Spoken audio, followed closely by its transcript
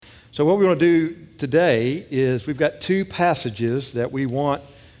So what we want to do today is we've got two passages that we want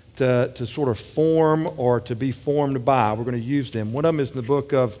to sort of form or to be formed by. We're going to use them. One of them is in the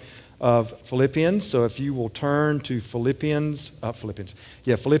book of Philippians. So if you will turn to Philippians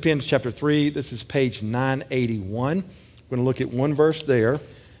chapter 3. This is page 981. We're going to look at one verse there.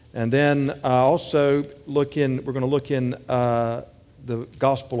 And then we're going to look in the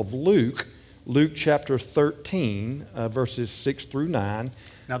Gospel of Luke chapter 13, verses 6 through 9.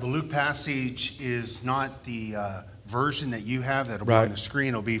 Now, the Luke passage is not the version that you have that'll be on the screen.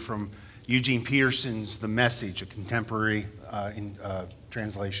 It'll be from Eugene Peterson's The Message, a contemporary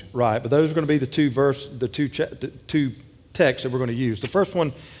translation. Right, but those are going to be the two texts that we're going to use. The first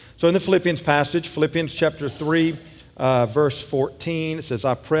one, so in the Philippians passage, Philippians chapter 3, verse 14, it says,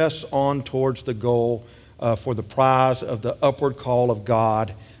 I press on towards the goal for the prize of the upward call of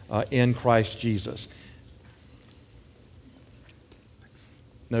God in Christ Jesus.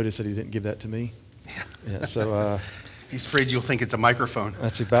 Notice that he didn't give that to me. Yeah, so he's afraid you'll think it's a microphone.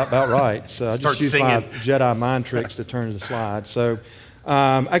 That's about right. So I just use my Jedi mind tricks to turn to the slide. So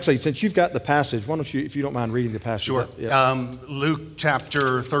actually, since you've got the passage, why don't you, if you don't mind reading the passage? Sure. Yeah. Luke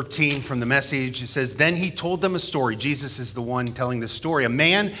chapter 13 from the Message, it says, Then he told them a story. Jesus is the one telling this story. A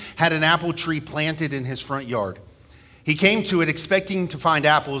man had an apple tree planted in his front yard. He came to it expecting to find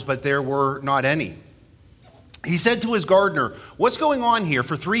apples, but there were not any. He said to his gardener, What's going on here?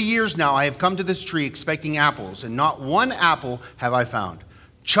 For 3 years now I have come to this tree expecting apples, and not one apple have I found.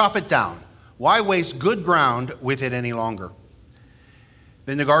 Chop it down. Why waste good ground with it any longer?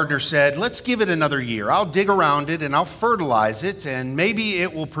 Then the gardener said, Let's give it another year. I'll dig around it and I'll fertilize it, and maybe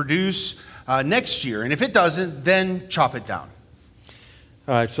it will produce next year. And if it doesn't, then chop it down.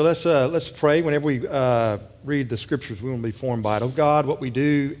 All right, so let's pray. Whenever we read the scriptures, we want to be formed by it. Oh God, what we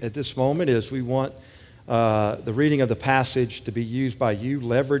do at this moment is we want the reading of the passage to be used by you,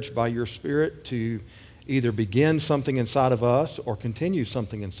 leveraged by your Spirit to either begin something inside of us or continue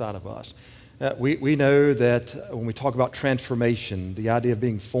something inside of us. We know that when we talk about transformation, the idea of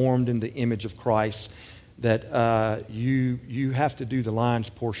being formed in the image of Christ, that you have to do the lines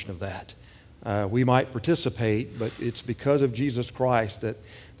portion of that. We might participate, but it's because of Jesus Christ that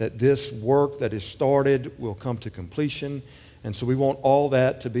this work that is started will come to completion. And so we want all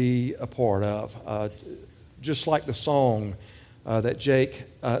that to be a part of. Just like the song that Jake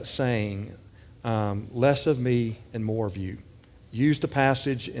sang, less of me and more of you. Use the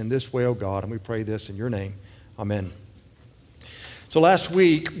passage in this way, O God, and we pray this in your name. Amen. So last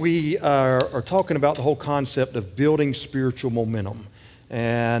week, we are talking about the whole concept of building spiritual momentum.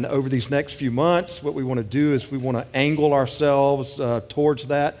 And over these next few months, what we want to do is we want to angle ourselves towards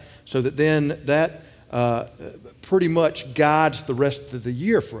that so that then that pretty much guides the rest of the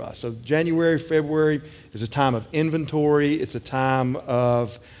year for us. So January, February is a time of inventory. It's a time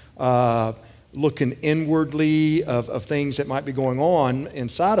of looking inwardly of things that might be going on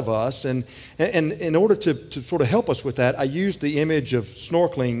inside of us. And in order to sort of help us with that, I used the image of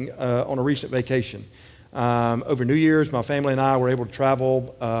snorkeling on a recent vacation. Over New Year's, my family and I were able to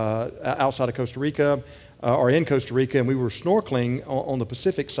travel outside of Costa Rica, or in Costa Rica, and we were snorkeling on the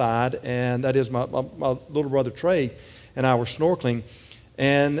Pacific side, and that is my little brother Trey and I were snorkeling.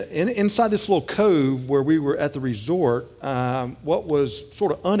 And inside this little cove where we were at the resort, what was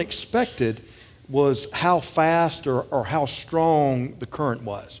sort of unexpected was how fast or how strong the current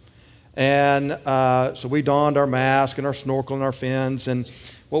was. And so we donned our mask and our snorkel and our fins, and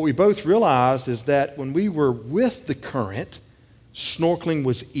what we both realized is that when we were with the current, snorkeling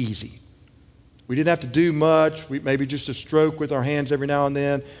was easy. We didn't have to do much. Maybe just a stroke with our hands every now and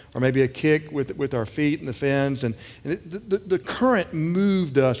then, or maybe a kick with our feet in the fins. And the current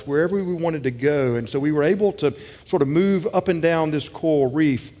moved us wherever we wanted to go. And so we were able to sort of move up and down this coral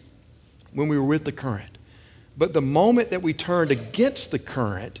reef when we were with the current. But the moment that we turned against the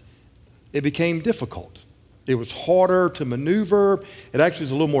current, it became difficult. It was harder to maneuver. It actually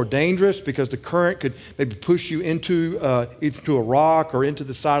is a little more dangerous because the current could maybe push you into either to a rock or into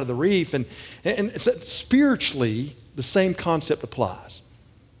the side of the reef. And spiritually, the same concept applies.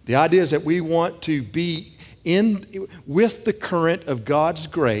 The idea is that we want to be with the current of God's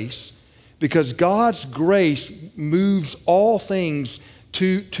grace, because God's grace moves all things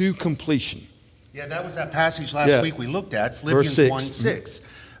to completion. Yeah, that was that passage last week we looked at, Philippians 1:6.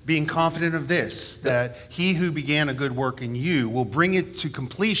 Being confident of this, that he who began a good work in you will bring it to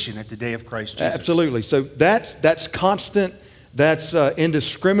completion at the day of Christ Jesus. Absolutely. So that's constant. That's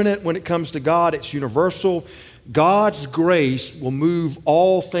indiscriminate when it comes to God. It's universal. God's grace will move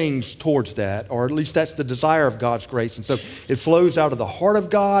all things towards that, or at least that's the desire of God's grace. And so it flows out of the heart of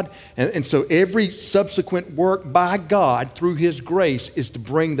God. And so every subsequent work by God through His grace is to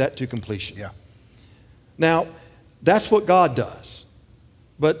bring that to completion. Yeah. Now, that's what God does.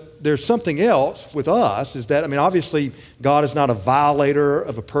 But there's something else with us is that, obviously, God is not a violator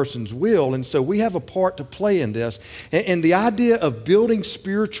of a person's will, and so we have a part to play in this. And the idea of building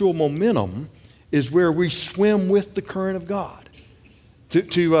spiritual momentum is where we swim with the current of God.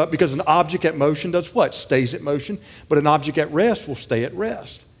 Because an object at motion does what? Stays at motion, but an object at rest will stay at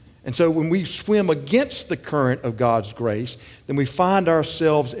rest. And so when we swim against the current of God's grace, then we find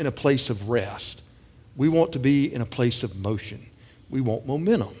ourselves in a place of rest. We want to be in a place of motion. We want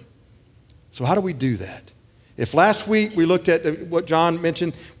momentum. So how do we do that? If last week we looked at what John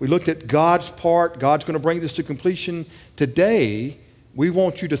mentioned, we looked at God's part, God's going to bring this to completion. Today, we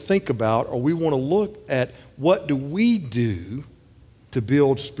want you to think about, or we want to look at, what do we do to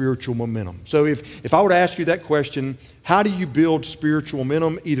build spiritual momentum? So if I were to ask you that question, how do you build spiritual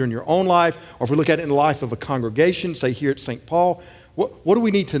momentum, either in your own life, or if we look at it in the life of a congregation, say here at St. Paul, what do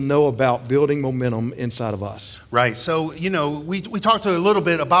we need to know about building momentum inside of us? Right. So, we talked a little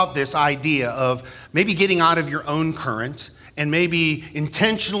bit about this idea of maybe getting out of your own current and maybe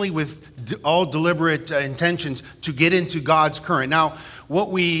intentionally, with all deliberate intentions, to get into God's current. Now, what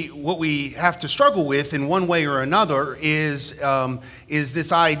we have to struggle with in one way or another is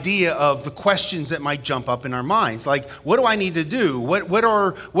this idea of the questions that might jump up in our minds. Like, what do I need to do? What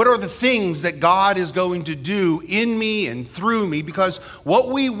are the things that God is going to do in me and through me? Because what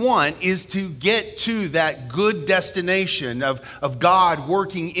we want is to get to that good destination of God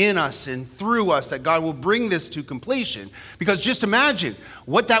working in us and through us, that God will bring this to completion. Because just imagine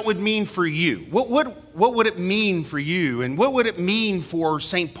what that would mean for you. What would it mean for you? And what would it mean for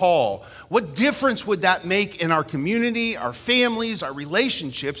St. Paul? What difference would that make in our community, our families, our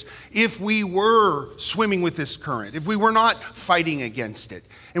relationships, if we were swimming with this current, if we were not fighting against it?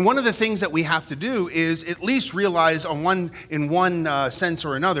 And one of the things that we have to do is at least realize in one sense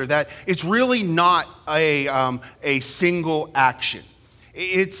or another that it's really not a single action.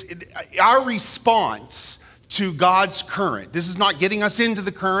 It's our response to God's current. This is not getting us into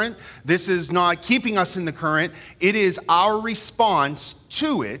the current. This is not keeping us in the current. It is our response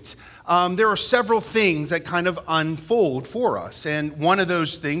to it. There are several things that kind of unfold for us. And one of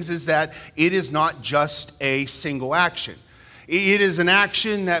those things is that it is not just a single action. It is an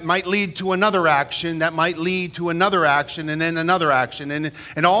action that might lead to another action, that might lead to another action, and then another action.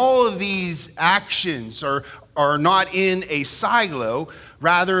 And all of these actions are not in a silo.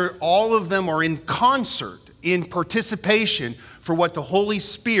 Rather, all of them are in concert, in participation for what the Holy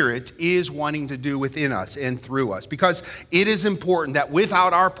Spirit is wanting to do within us and through us. Because it is important that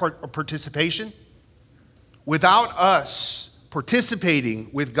without our participation, without us participating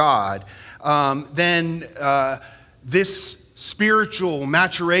with God, then this spiritual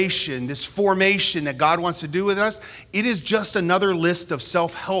maturation, this formation that God wants to do with us, it is just another list of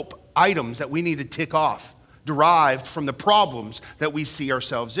self-help items that we need to tick off, derived from the problems that we see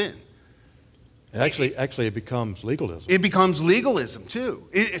ourselves in. Actually, it becomes legalism. It becomes legalism, too.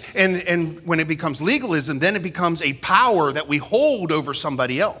 And when it becomes legalism, then it becomes a power that we hold over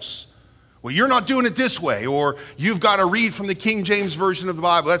somebody else. Well, you're not doing it this way, or you've got to read from the King James Version of the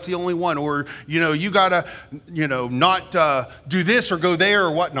Bible. That's the only one. Or, you got to, not do this or go there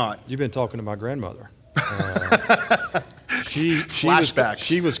or whatnot. You've been talking to my grandmother. Flashbacks.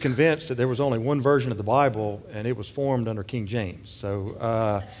 She was convinced that there was only one version of the Bible, and it was formed under King James. So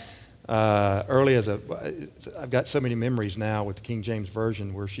I've got so many memories now with the King James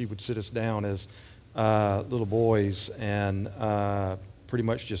Version where she would sit us down as little boys and pretty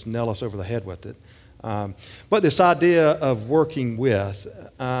much just nail us over the head with it. But this idea of working with,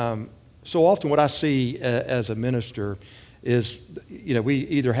 so often what I see as a minister is, we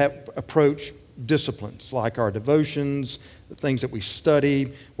either approach disciplines like our devotions, the things that we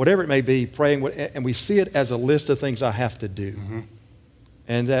study, whatever it may be, praying, and we see it as a list of things I have to do. Mm-hmm.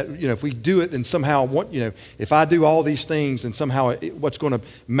 And that, if we do it, then somehow, if I do all these things, then somehow what's going to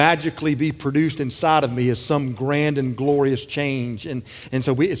magically be produced inside of me is some grand and glorious change. And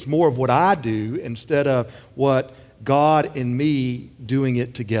so it's more of what I do instead of what God and me doing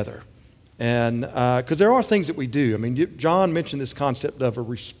it together. And because there are things that we do. John mentioned this concept of a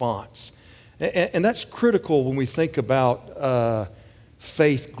response. And that's critical when we think about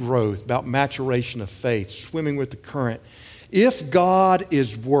faith growth, about maturation of faith, swimming with the current. If God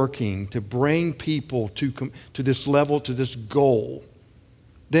is working to bring people to this level, to this goal,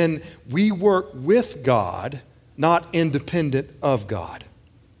 then we work with God, not independent of God.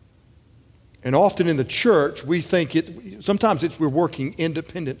 And often in the church, we think sometimes we're working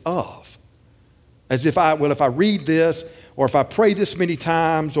independent of. As if if I read this, or if I pray this many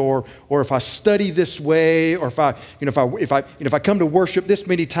times, or if I study this way, or if I come to worship this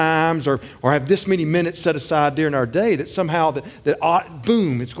many times, or have this many minutes set aside during our day, that somehow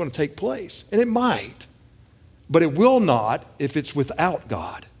boom, it's going to take place. And it might, but it will not if it's without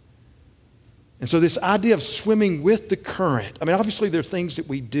God. And so this idea of swimming with the current, I mean, obviously there are things that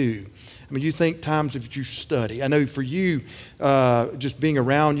we do. I mean, you think times that you study. I know for you, just being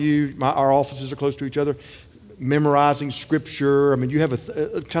around you, our offices are close to each other, memorizing Scripture. I mean, you have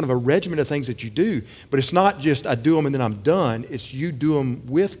a kind of a regimen of things that you do. But it's not just I do them and then I'm done. It's you do them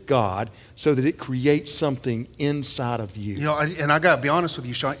with God so that it creates something inside of you. You know, and I got to be honest with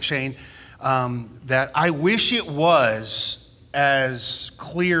you, Shane, that I wish it was as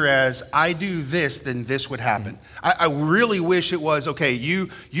clear as I do this, then this would happen. I really wish it was, okay, you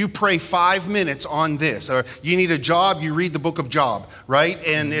pray 5 minutes on this, or you need a job, you read the book of Job, right?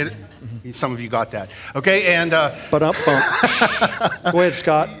 And some of you got that, okay? And Go ahead,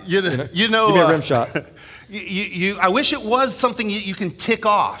 Scott. You know, give me a rim shot. I wish it was something you can tick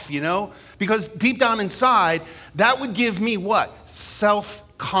off, you know, because deep down inside, that would give me what?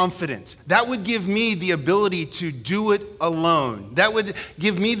 Self-confidence. That would give me the ability to do it alone. That would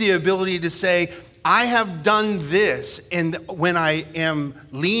give me the ability to say, I have done this, and when I am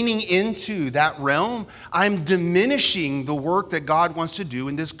leaning into that realm, I'm diminishing the work that God wants to do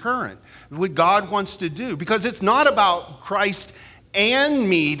in this current, what God wants to do. Because it's not about Christ and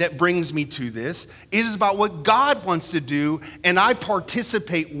me that brings me to this. It is about what God wants to do, and I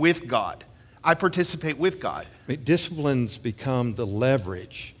participate with God. I participate with God. I mean, disciplines become the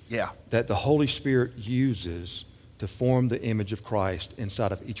leverage that the Holy Spirit uses to form the image of Christ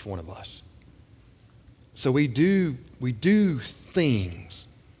inside of each one of us. So we do things.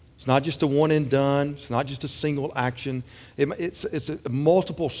 It's not just a one and done. It's not just a single action. It's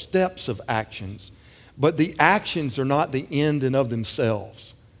multiple steps of actions. But the actions are not the end in of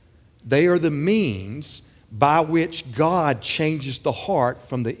themselves. They are the means by which God changes the heart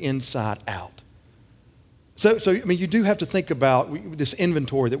from the inside out. So I mean, you do have to think about this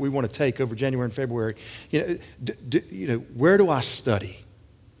inventory that we want to take over January and February. Where do I study?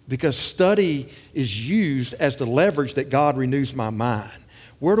 Because study is used as the leverage that God renews my mind.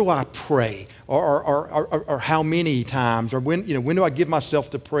 Where do I pray? Or how many times? Or when do I give myself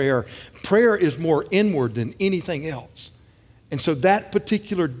to prayer? Prayer is more inward than anything else. And so that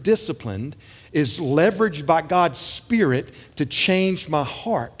particular discipline is leveraged by God's Spirit to change my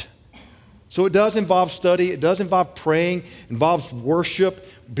heart. So it does involve study. It does involve praying. It involves worship,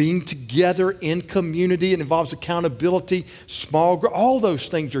 being together in community. It involves accountability, small group. All those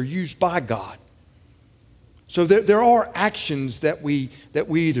things are used by God. So there are actions that we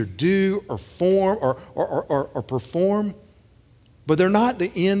either do or form or perform, but they're not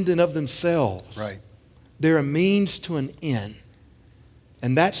the end in of themselves. Right. They're a means to an end.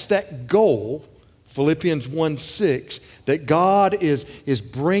 And that's that goal, Philippians 1:6, that God is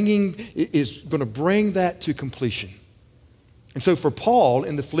going to bring that to completion. And so for Paul,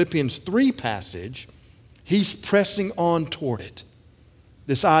 in the Philippians 3 passage, he's pressing on toward it.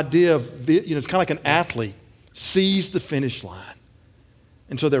 This idea of, it's kind of like an athlete sees the finish line.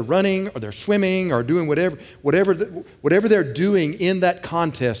 And so they're running or they're swimming or doing whatever they're doing in that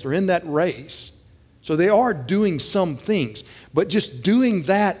contest or in that race. So they are doing some things. But just doing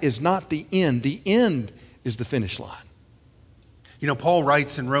that is not the end. The end is the finish line. You know, Paul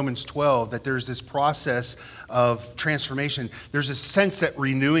writes in Romans 12 that there's this process of transformation. There's a sense that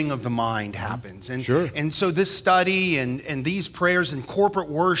renewing of the mind happens. And, sure. And so this study and these prayers and corporate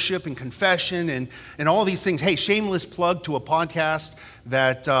worship and confession and all these things. Hey, shameless plug to a podcast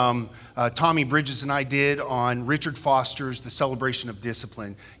that Tommy Bridges and I did on Richard Foster's The Celebration of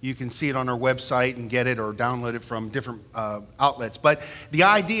Discipline. You can see it on our website and get it or download it from different outlets. But the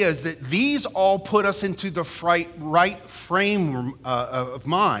idea is that these all put us into the right frame of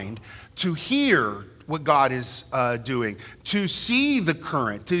mind to hear what God is doing, to see the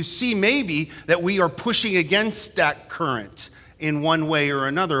current, to see maybe that we are pushing against that current in one way or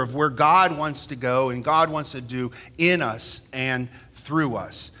another of where God wants to go and God wants to do in us and through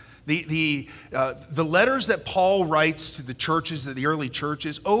us. The letters that Paul writes to the churches, to the early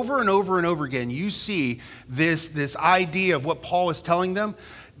churches, over and over and over again, you see this idea of what Paul is telling them.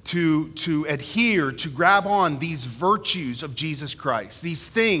 to adhere, to grab on these virtues of Jesus Christ, these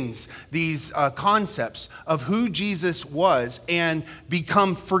things, these concepts of who Jesus was, and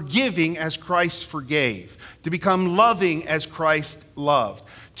become forgiving as Christ forgave, to become loving as Christ loved,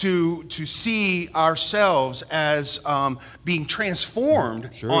 to see ourselves as being transformed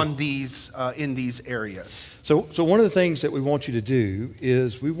on these in these areas. So one of the things that we want you to do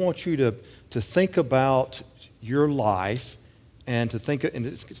is we want you to think about your life and to think,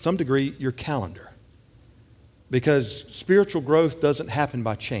 in some degree, your calendar. Because spiritual growth doesn't happen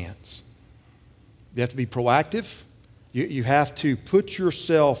by chance. You have to be proactive. You have to put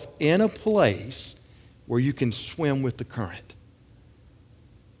yourself in a place where you can swim with the current.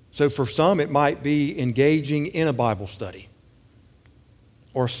 So for some, it might be engaging in a Bible study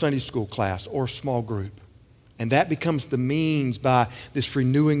or a Sunday school class or a small group. And that becomes the means by this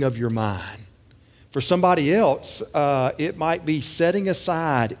renewing of your mind. For somebody else, it might be setting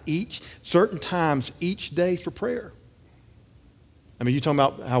aside certain times each day for prayer. I mean, you're talking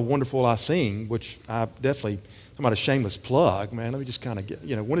about how wonderful I sing, which I definitely, talking about a shameless plug, man. Let me just kind of get,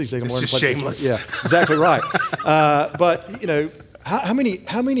 one of these days I'm going to play. It's just shameless. Yeah, exactly right. But, how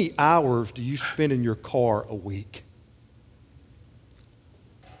many hours do you spend in your car a week?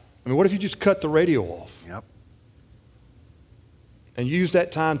 I mean, what if you just cut the radio off? Yep. And use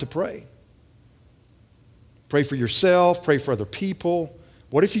that time to pray? Pray for yourself, pray for other people.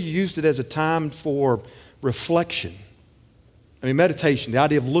 What if you used it as a time for reflection? I mean, meditation, the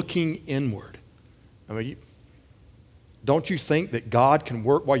idea of looking inward. I mean, don't you think that God can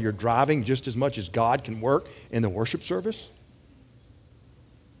work while you're driving just as much as God can work in the worship service?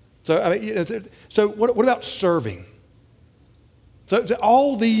 So, I mean, so what about serving? So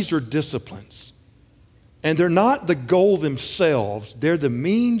all these are disciplines. And they're not the goal themselves. They're the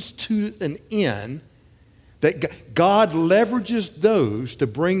means to an end that God leverages those to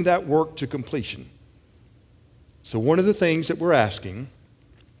bring that work to completion. So one of the things that we're asking,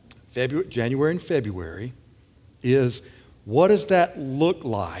 January and February, is what does that look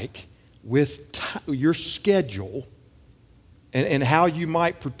like with your schedule and how you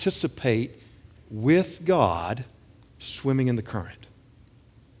might participate with God swimming in the current?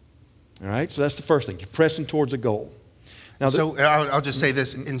 All right, so that's the first thing. You're pressing towards a goal. Now, so I'll just say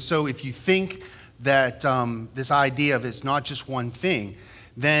this. And so if you think that this idea of it's not just one thing,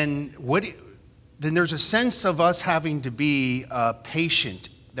 then there's a sense of us having to be patient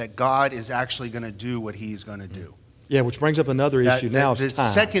that God is actually going to do what he's going to do. Yeah, which brings up another issue now. The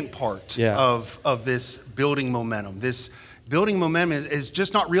second part of this building momentum. This building momentum is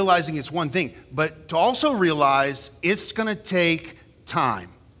just not realizing it's one thing, but to also realize it's going to take time.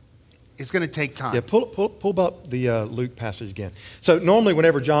 It's going to take time. Yeah, pull up the Luke passage again. So normally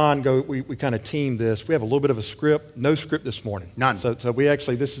whenever John we kind of team this. We have a little bit of a script. No script this morning. None. So we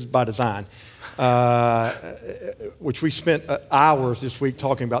actually, this is by design, which we spent hours this week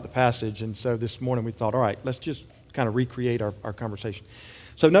talking about the passage. And so this morning we thought, all right, let's just kind of recreate our conversation.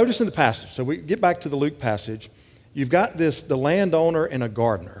 So notice in the passage, so we get back to the Luke passage, you've got the landowner and a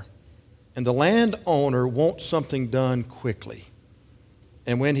gardener. And the landowner wants something done quickly.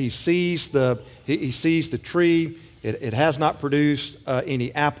 And when he sees the tree, it has not produced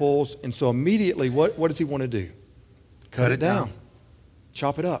any apples. And so immediately, what does he want to do? Cut it down.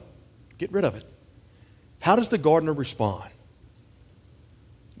 Chop it up. Get rid of it. How does the gardener respond?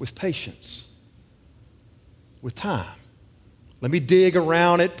 With patience. With time. Let me dig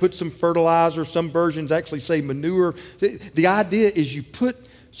around it, put some fertilizer. Some versions actually say manure. The idea is you put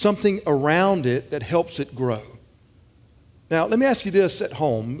something around it that helps it grow. Now, let me ask you this at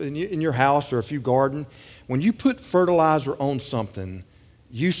home, in your house or if you garden. When you put fertilizer on something,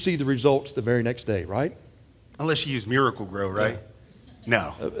 you see the results the very next day, right? Unless you use Miracle-Gro, right?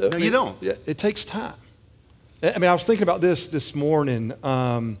 Yeah. No, you don't. It takes time. I mean, I was thinking about this morning.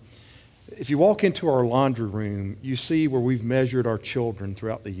 If you walk into our laundry room, you see where we've measured our children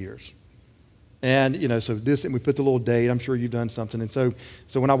throughout the years. And, so and we put the little date. I'm sure you've done something. And so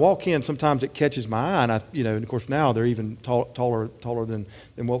when I walk in, sometimes it catches my eye. And, and of course, now they're even taller than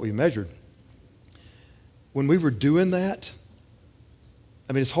what we measured. When we were doing that,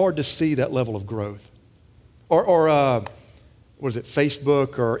 I mean, it's hard to see that level of growth. Or what is it,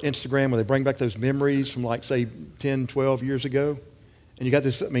 Facebook or Instagram, where they bring back those memories from, like, say, 10, 12 years ago. And you got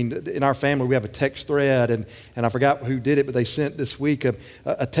this, I mean, in our family, we have a text thread, and I forgot who did it, but they sent this week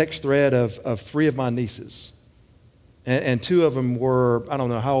a text thread of 3 of my nieces. And 2 of them were, I don't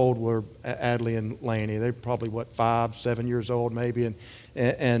know, how old were Adley and Laney? They're probably, 5, 7 years old maybe,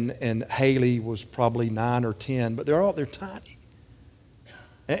 and Haley was probably 9 or 10, but they're tiny.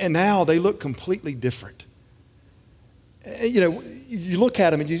 And now they look completely different. You look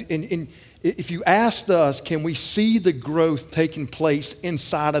at them and if you asked us, can we see the growth taking place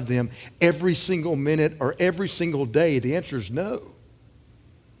inside of them every single minute or every single day? The answer is no.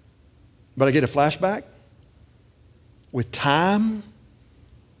 But I get a flashback with time,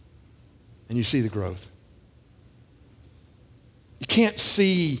 and you see the growth. You can't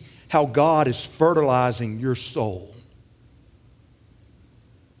see how God is fertilizing your soul.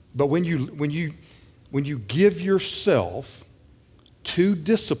 But when you give yourself to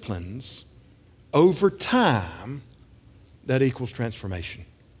disciplines over time, that equals transformation.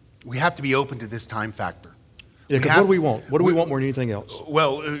 We have to be open to this time factor. Yeah, because what do we want? What do we want more than anything else?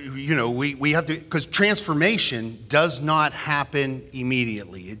 Well, we have to, because transformation does not happen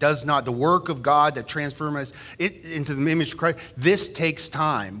immediately. It does not. The work of God that transforms it into the image of Christ, this takes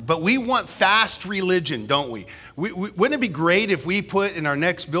time. But we want fast religion, don't we? Wouldn't it be great if we put in our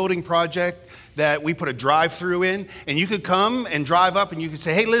next building project that we put a drive-through in, and you could come and drive up and you could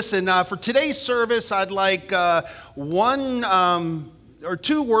say, hey, listen, for today's service, I'd like one or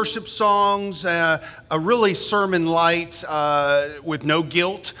two worship songs, a really sermon light with no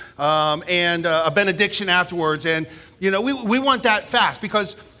guilt, and a benediction afterwards. And, we want that fast,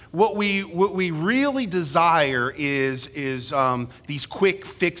 because what we really desire is these quick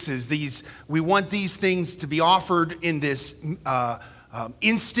fixes. We want these things to be offered in this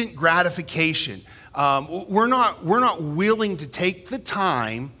instant gratification. We're not willing to take the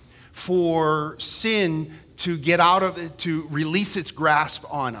time for sin to get out of it, to release its grasp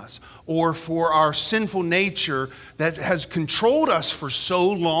on us, or for our sinful nature that has controlled us for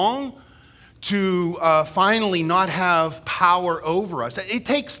so long to finally not have power over us. It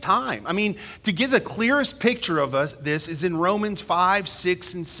takes time. I mean, to give the clearest picture of this is in Romans 5,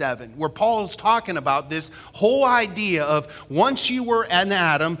 6, and 7, where Paul is talking about this whole idea of once you were in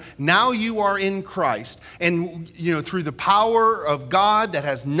Adam, now you are in Christ. And, through the power of God that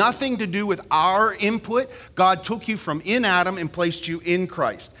has nothing to do with our input, God took you from in Adam and placed you in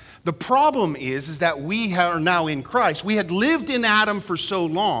Christ. The problem is that we are now in Christ. We had lived in Adam for so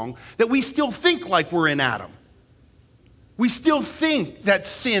long that we still think like we're in Adam. We still think that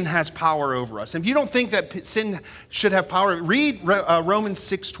sin has power over us. And if you don't think that sin should have power, read Romans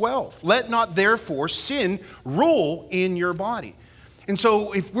 6:12. Let not therefore sin rule in your body. And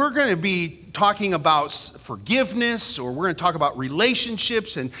so if we're going to be talking about forgiveness, or we're going to talk about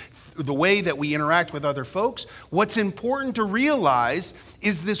relationships and the way that we interact with other folks, what's important to realize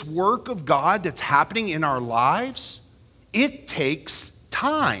is this work of God that's happening in our lives, it takes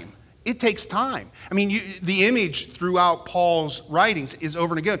time. It takes time. I mean, the image throughout Paul's writings is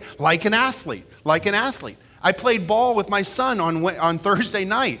over and again, like an athlete. I played ball with my son on Thursday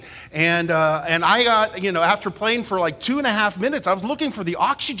night, and I got, after playing for like 2.5 minutes, I was looking for the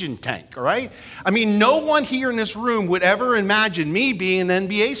oxygen tank, all right? I mean, no one here in this room would ever imagine me being an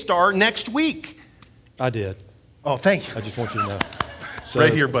NBA star next week. I did. Oh, thank you. I just want you to know. So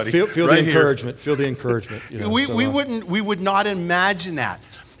right here, buddy. Feel right the encouragement. Feel the encouragement. We would not imagine that.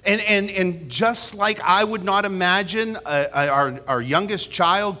 And just like I would not imagine our youngest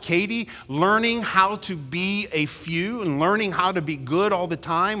child, Katie, learning how to be a Fugh and learning how to be good all the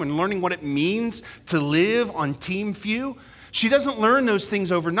time and learning what it means to live on Team Fugh, she doesn't learn those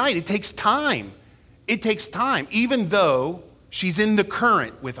things overnight. It takes time. It takes time, even though she's in the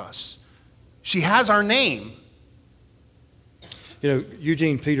current with us. She has our name.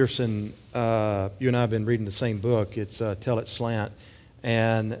 Eugene Peterson, you and I have been reading the same book. It's Tell It Slant.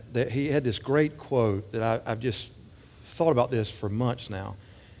 And he had this great quote that I've just thought about this for months now.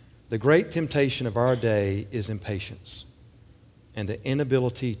 The great temptation of our day is impatience and the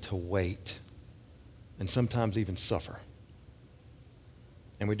inability to wait and sometimes even suffer.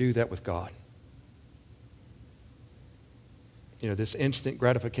 And we do that with God. This instant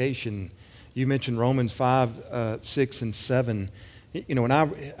gratification. You mentioned Romans 5, 6, and 7.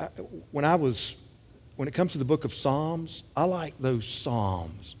 When it comes to the book of Psalms, I like those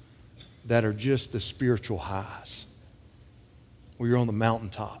Psalms that are just the spiritual highs, where you're on the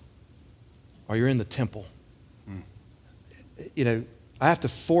mountaintop or you're in the temple. I have to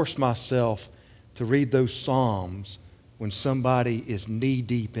force myself to read those Psalms when somebody is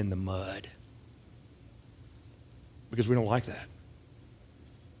knee-deep in the mud, because we don't like that.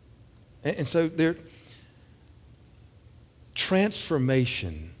 And so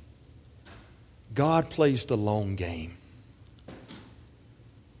transformation, God plays the long game.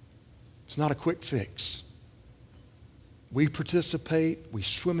 It's not a quick fix. We participate, we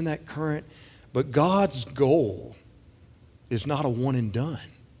swim in that current, but God's goal is not a one and done.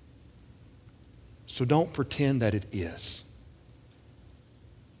 So don't pretend that it is.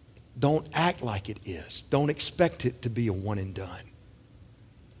 don't act like it is. Don't expect it to be a one and done.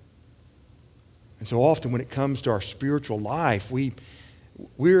 And so often when it comes to our spiritual life, we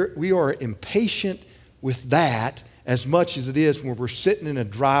are impatient with that as much as it is when we're sitting in a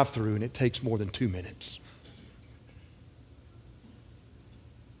drive-thru and it takes more than 2 minutes.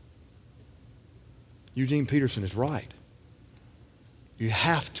 Eugene Peterson is right. You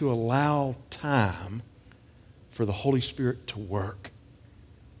have to allow time for the Holy Spirit to work.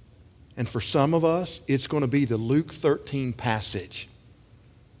 And for some of us, it's going to be the Luke 13 passage.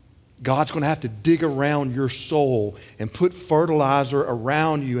 God's going to have to dig around your soul and put fertilizer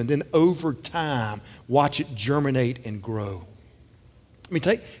around you, and then over time, watch it germinate and grow. I mean,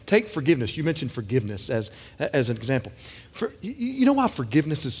 take forgiveness. You mentioned forgiveness as an example. You know why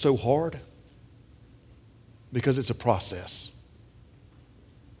forgiveness is so hard? Because it's a process.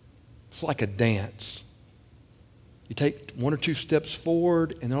 It's like a dance. You take 1 or 2 steps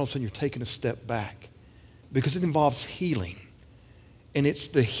forward, and then all of a sudden you're taking a step back. Because it involves healing. And it's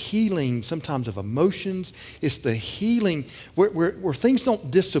the healing sometimes of emotions. It's the healing where things don't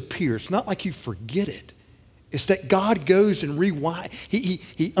disappear. It's not like you forget it. It's that God goes and rewinds.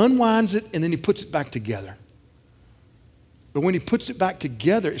 He unwinds it, and then he puts it back together. But when he puts it back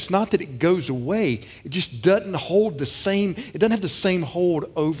together, it's not that it goes away. It just doesn't hold the same, it doesn't have the same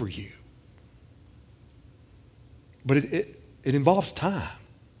hold over you. But it involves time.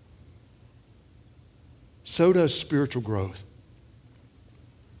 So does spiritual growth.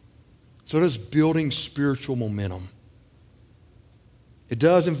 So does building spiritual momentum. It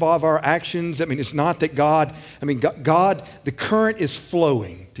does involve our actions. I mean, it's not that God, the current is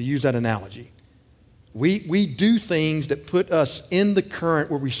flowing, to use that analogy. We do things that put us in the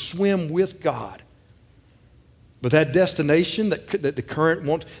current where we swim with God. But that destination that the current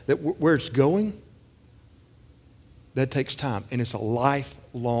wants, where it's going, that takes time. And it's a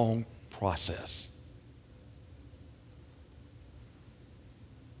lifelong process.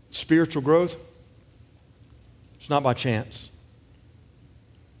 Spiritual growth, it's not by chance.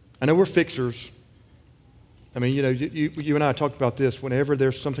 I know we're fixers. I mean, you and I talked about this. Whenever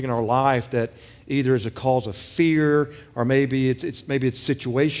there's something in our life that either is a cause of fear or maybe it's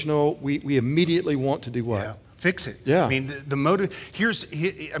situational, we immediately want to do what? Yeah. Fix it. Yeah. I mean, the motive,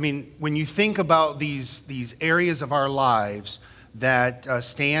 when you think about these areas of our lives that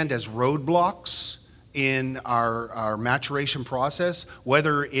stand as roadblocks in our maturation process,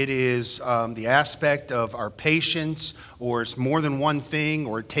 whether it is the aspect of our patience, or it's more than one thing,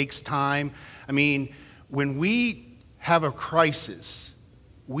 or it takes time. I mean, when we have a crisis,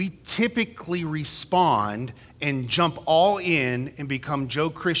 we typically respond and jump all in and become Joe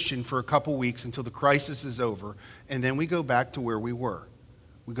Christian for a couple weeks until the crisis is over, and then we go back to where we were.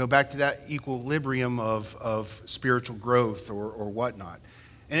 We go back to that equilibrium of spiritual growth or whatnot.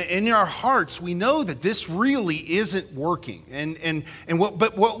 And in our hearts, we know that this really isn't working.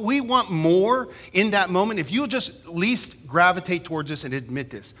 But what we want more in that moment, if you'll just at least gravitate towards this and admit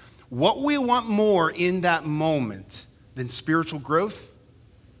this, what we want more in that moment than spiritual growth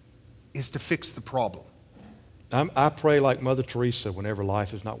is to fix the problem. I pray like Mother Teresa whenever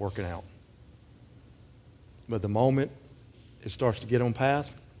life is not working out. But the moment it starts to get on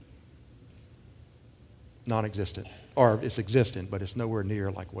path, non-existent. Or it's existent, but it's nowhere near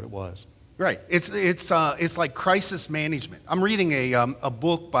like what it was. Right. It's like crisis management. I'm reading a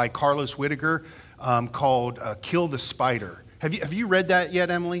book by Carlos Whittaker called "Kill the Spider." Have you read that yet,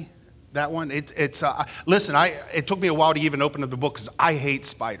 Emily? That one? Listen. It took me a while to even open up the book because I hate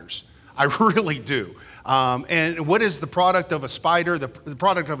spiders. I really do. And what is the product of a spider? The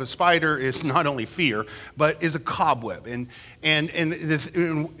product of a spider is not only fear, but is a cobweb. And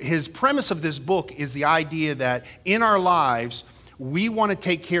his premise of this book is the idea that in our lives, we want to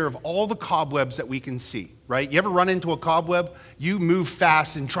take care of all the cobwebs that we can see, right? You ever run into a cobweb? You move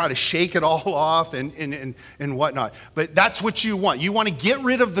fast and try to shake it all off and whatnot. But that's what you want. You want to get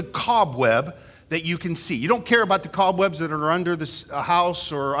rid of the cobweb that you can see. You don't care about the cobwebs that are under the house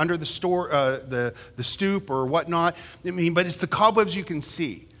or under the store, the stoop or whatnot. But it's the cobwebs you can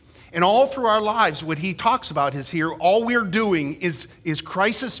see. And all through our lives, what he talks about is here, all we're doing is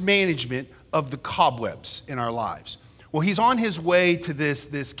crisis management of the cobwebs in our lives. Well, he's on his way to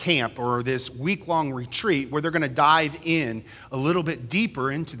this camp or this week-long retreat where they're going to dive in a little bit deeper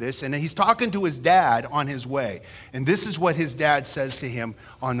into this. And he's talking to his dad on his way. And this is what his dad says to him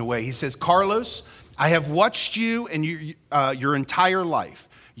on the way. He says, "Carlos, I have watched you and your entire life.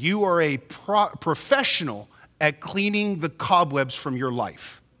 You are a professional at cleaning the cobwebs from your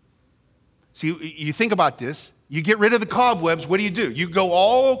life." See, you think about this. You get rid of the cobwebs, what do? You go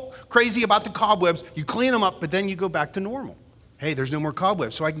all crazy about the cobwebs, you clean them up, but then you go back to normal. Hey, there's no more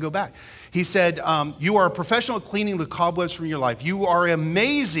cobwebs, so I can go back. He said, you are a professional at cleaning the cobwebs from your life. You are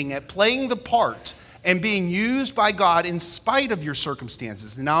amazing at playing the part and being used by God in spite of your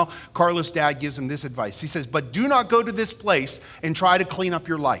circumstances. And now Carlos' dad gives him this advice. He says, but do not go to this place and try to clean up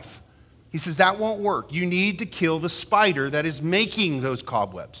your life. He says, that won't work. You need to kill the spider that is making those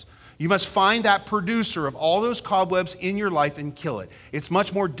cobwebs. You must find that producer of all those cobwebs in your life and kill it. It's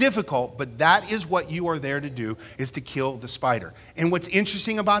much more difficult, but that is what you are there to do, is to kill the spider. And what's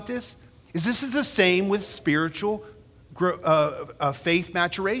interesting about this is the same with spiritual faith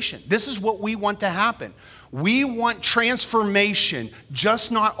maturation. This is what we want to happen. We want transformation,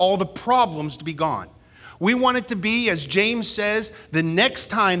 just not all the problems to be gone. We want it to be, as James says, the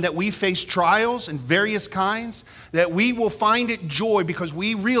next time that we face trials and various kinds, that we will find it joy because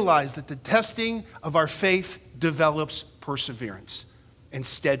we realize that the testing of our faith develops perseverance and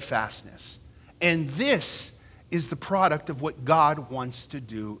steadfastness. And this is the product of what God wants to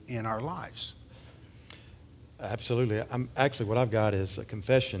do in our lives. Absolutely. What I've got is a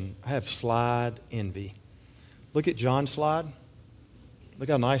confession. I have slide envy. Look at John's slide. Look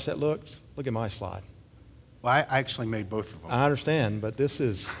how nice that looks. Look at my slide. Well, I actually made both of them. I understand, but this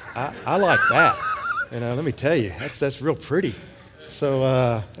is, I like that. Let me tell you, that's real pretty.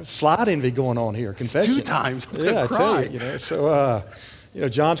 So slide envy going on here. Confession. It's 2 times. Yeah, I tell you. So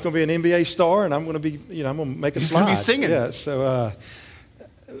John's going to be an NBA star, and I'm going to be, I'm going to make a slide. He's going to be singing. Yeah. So,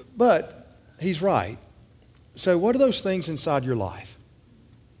 but he's right. So what are those things inside your life?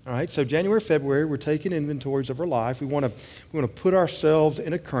 All right, so January, February, we're taking inventories of our life. We want to put ourselves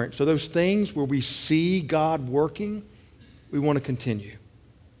in a current. So those things where we see God working, we want to continue.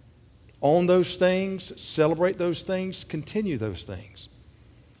 Own those things, celebrate those things, continue those things.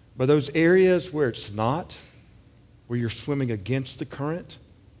 But those areas where it's not, where you're swimming against the current,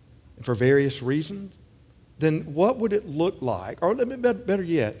 and for various reasons, then what would it look like? Or better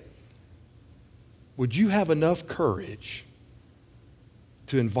yet, would you have enough courage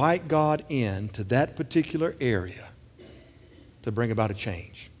to invite God into that particular area to bring about a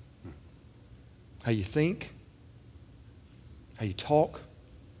change? How you think, how you talk,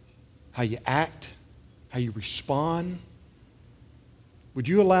 how you act, how you respond. Would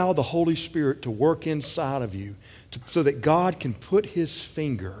you allow the Holy Spirit to work inside of you so that God can put His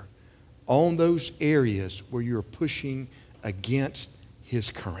finger on those areas where you're pushing against His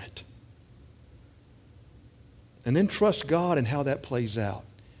current? And then trust God in how that plays out.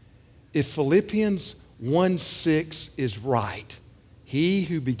 If Philippians 1:6 is right, He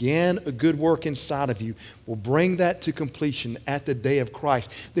who began a good work inside of you will bring that to completion at the day of Christ.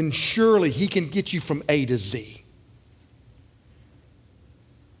 Then surely He can get you from A to Z.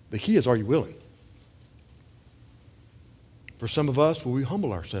 The key is, are you willing? For some of us, will we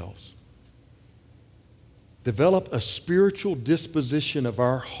humble ourselves? Develop a spiritual disposition of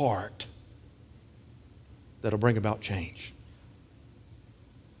our heart that'll bring about change.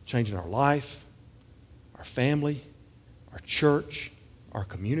 Change in our life, our family, our church, our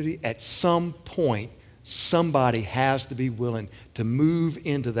community. At some point, somebody has to be willing to move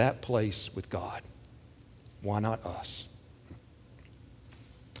into that place with God. Why not us?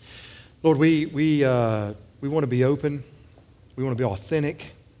 Lord, we want to be open. We want to be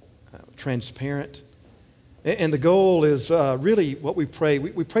authentic, transparent. And the goal is really what we pray.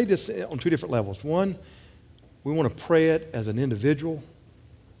 We pray this on 2 different levels. One, we want to pray it as an individual.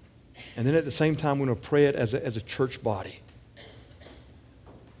 And then at the same time, we want to pray it as a church body.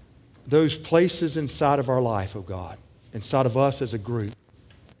 Those places inside of our life, oh God, inside of us as a group,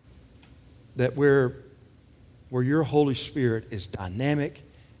 that where your Holy Spirit is dynamic,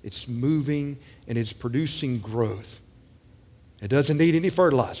 it's moving, and it's producing growth. It doesn't need any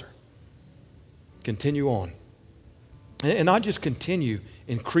fertilizer. Continue on. And not just continue,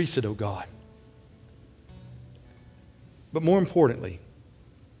 increase it, oh God. But more importantly,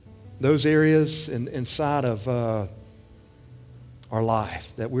 those areas inside of our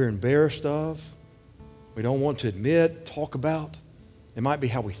life that we're embarrassed of, we don't want to admit, talk about. It might be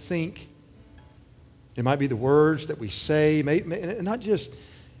how we think. It might be the words that we say. It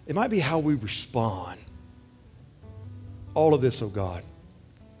might be how we respond. All of this, oh God,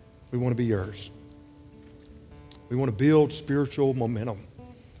 we want to be yours. We want to build spiritual momentum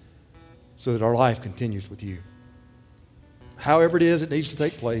so that our life continues with you. However it is, it needs to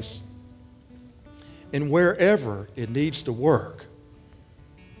take place. And wherever it needs to work,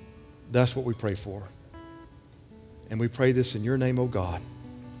 that's what we pray for. And we pray this in your name, O God.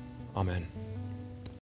 Amen.